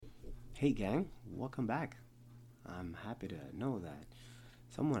Hey, gang, welcome back. I'm happy to know that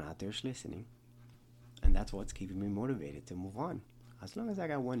someone out there's listening, and that's what's keeping me motivated to move on. As long as I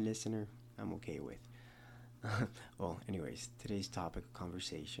got one listener, I'm okay with. Well, anyways, today's topic of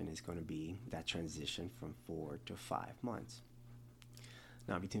conversation is going to be that transition from 4 to 5 months.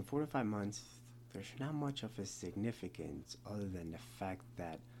 Now, between 4 to 5 months, there's not much of a significance other than the fact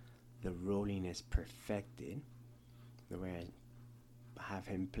that the rolling is perfected. The way I have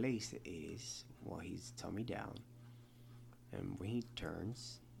him placed is, well, he's tummy down, and when he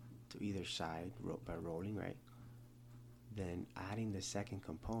turns to either side by rolling, right, then adding the second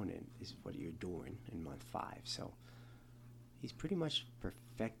component is what you're doing in month 5. So he's pretty much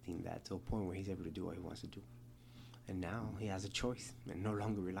perfecting that to a point where he's able to do what he wants to do. And now he has a choice and no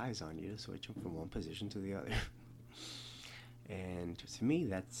longer relies on you to switch him from one position to the other. And to me,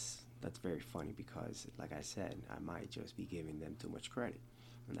 that's very funny because, like I said, I might just be giving them too much credit,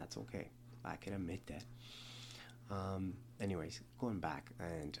 and that's okay. I can admit that. Anyways, going back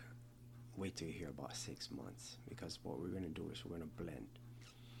and wait till you hear about 6 months, because what we're gonna do is we're gonna blend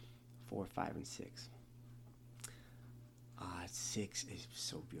 4, 5, and 6. 6 is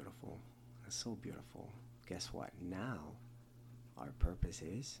so beautiful. It's so beautiful. Guess what? Now our purpose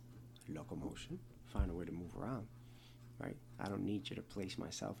is locomotion. Find a way to move around. Right? I don't need you to place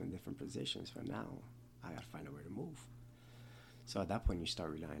myself in different positions. For now, I gotta find a way to move. So at that point, you start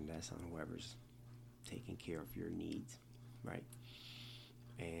relying less on whoever's taking care of your needs, right?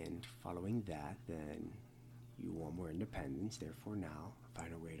 And following that, then you want more independence. Therefore, now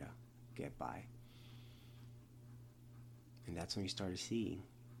find a way to get by. And that's when you start to see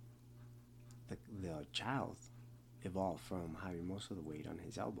the child evolve from having most of the weight on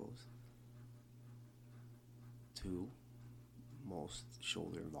his elbows to most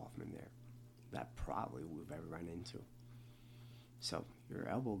shoulder involvement there that probably we've ever run into. So your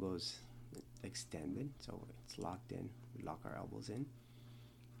elbow goes extended, so it's locked in. We lock our elbows in,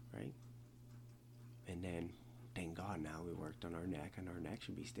 right? And then, thank God, now we worked on our neck, and our neck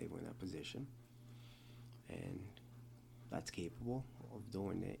should be stable in that position. And that's capable of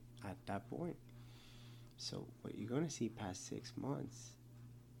doing it at that point. So what you're going to see past 6 months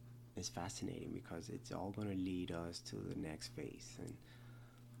is fascinating because it's all going to lead us to the next phase. And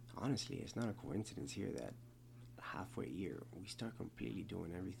honestly, it's not a coincidence here that halfway year we start completely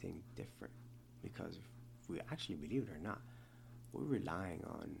doing everything different, because if we actually believe it or not, we're relying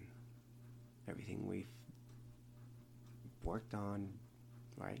on everything we've worked on,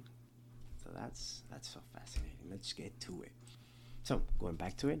 right? So that's so fascinating. Let's get to it. So going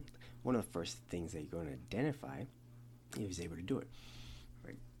back to it, one of the first things that you're going to identify if he's able to do it,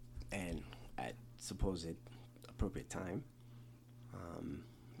 right? And at supposed appropriate time,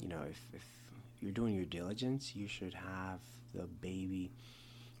 if you're doing your diligence, you should have the baby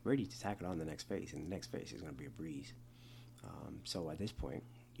ready to tackle on the next phase, and the next phase is going to be a breeze. So at this point,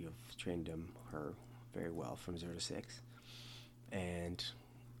 you've trained her very well from 0 to 6, and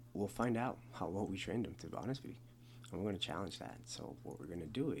we'll find out how well we trained him, to be honest with you. And we're going to challenge that. So what we're going to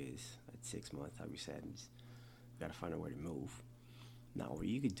do is, at 6 months, like we said, is got to find a way to move. Now, what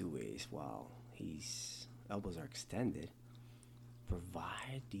you could do is, while his elbows are extended,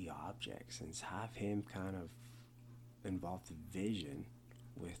 provide the objects and have him kind of involve the vision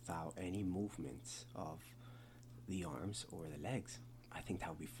without any movements of the arms or the legs. I think that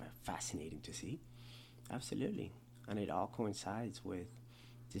would be fascinating to see. Absolutely. And it all coincides with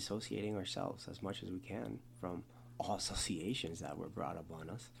dissociating ourselves as much as we can from all associations that were brought up on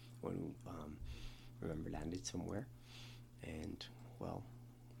us when we remember landed somewhere. And well,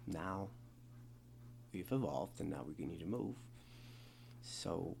 now we've evolved, and now we need to move.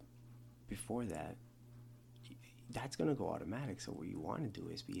 So before that, that's going to go automatic. So what you want to do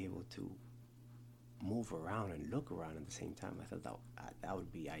is be able to move around and look around at the same time. I thought that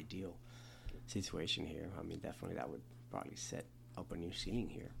would be ideal situation here. I mean, definitely that would probably set up a new ceiling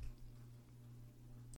here.